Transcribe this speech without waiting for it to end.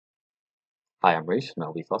Hi, I'm Reece from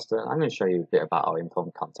LB Foster. I'm going to show you a bit about our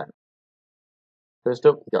Inform content. First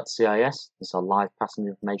up, we've got CIS. This is our live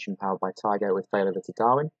passenger information powered by Tigo with failover to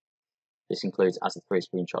Darwin. This includes, as the three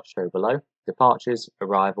screenshots show below, departures,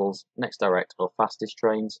 arrivals, next direct or fastest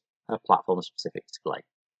trains, and a platform-specific display.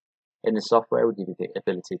 In the software, we give you the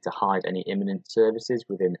ability to hide any imminent services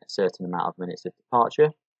within a certain amount of minutes of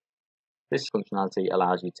departure. This functionality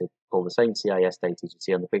allows you to pull the same CIS data you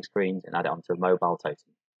see on the big screens and add it onto a mobile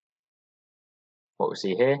totem. What we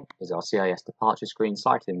see here is our CIS departure screen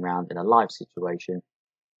cycling around in a live situation.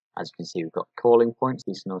 As you can see, we've got calling points.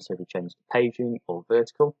 These can also be changed to paging or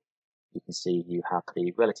vertical. You can see you have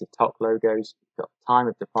the relative top logos. You've got time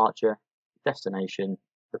of departure, destination,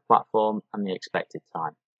 the platform, and the expected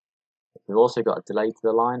time. If you've also got a delay to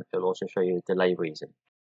the line, it will also show you the delay reason.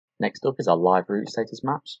 Next up is our live route status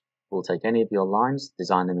maps. We'll take any of your lines,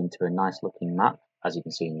 design them into a nice looking map, as you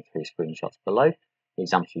can see in the three screenshots below. For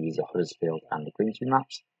example, we use the Huddersfield and the Grimsby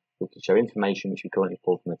maps. We can show information which we currently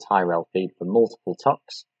pull from a Tyrrell feed for multiple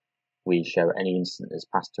TOCs. We show any incident that's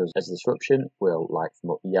passed to us as a disruption. We'll light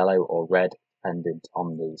them up yellow or red, dependent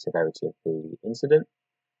on the severity of the incident.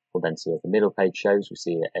 We'll then see, as the middle page shows, we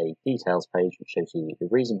see a details page which shows you the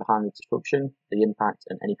reason behind the disruption, the impact,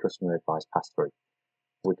 and any customer advice passed through.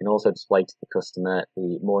 We can also display to the customer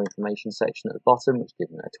the more information section at the bottom, which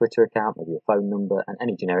gives them a Twitter account, maybe a phone number, and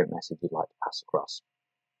any generic message you'd like to pass across.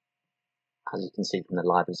 As you can see from the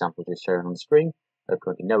live example just shown on the screen, there are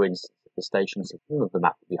currently no instances at the station, so none of the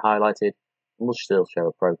map will be highlighted, and will still show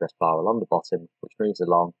a progress bar along the bottom, which moves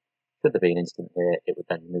along. Should there be an incident here, it would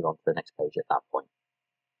then move on to the next page at that point.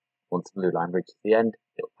 Once the blue line reaches the end,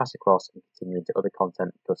 it will pass across and continue into other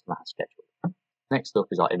content the customer has scheduled. Next up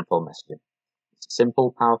is our Inform messaging. It's a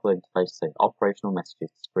simple, powerful interface to send operational messages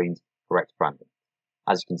to screens for correct branding.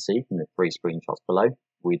 As you can see from the three screenshots below,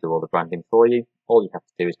 we do all the branding for you. All you have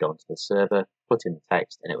to do is go onto the server, put in the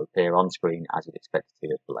text, and it will appear on screen as you'd expect it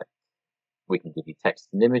to as below. We can give you text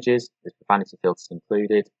and images, there's profanity filters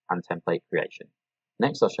included, and template creation.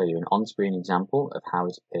 Next, I'll show you an on-screen example of how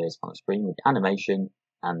it appears on the screen with animation,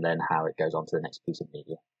 and then how it goes on to the next piece of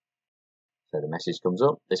media. So the message comes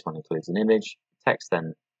up. This one includes an image. Text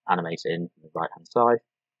then animates in from the right hand side.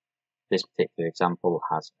 This particular example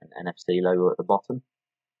has an NFC logo at the bottom.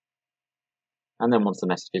 And then once the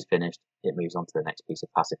message is finished, it moves on to the next piece of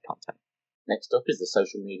passive content. Next up is the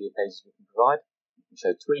social media pages we can provide. You can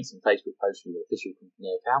show tweets and Facebook posts from the official company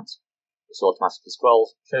accounts. This automatically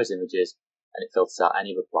scrolls, shows images, and it filters out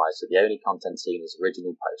any replies, so the only content seen is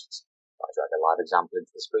original posts. If I drag a live example into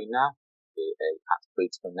the screen now, be a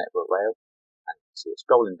 @tweets from Network Rail, and you can see it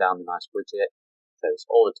scrolling down the nice widget, shows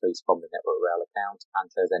all the tweets from the Network Rail account, and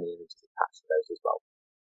shows any images attached to those as well.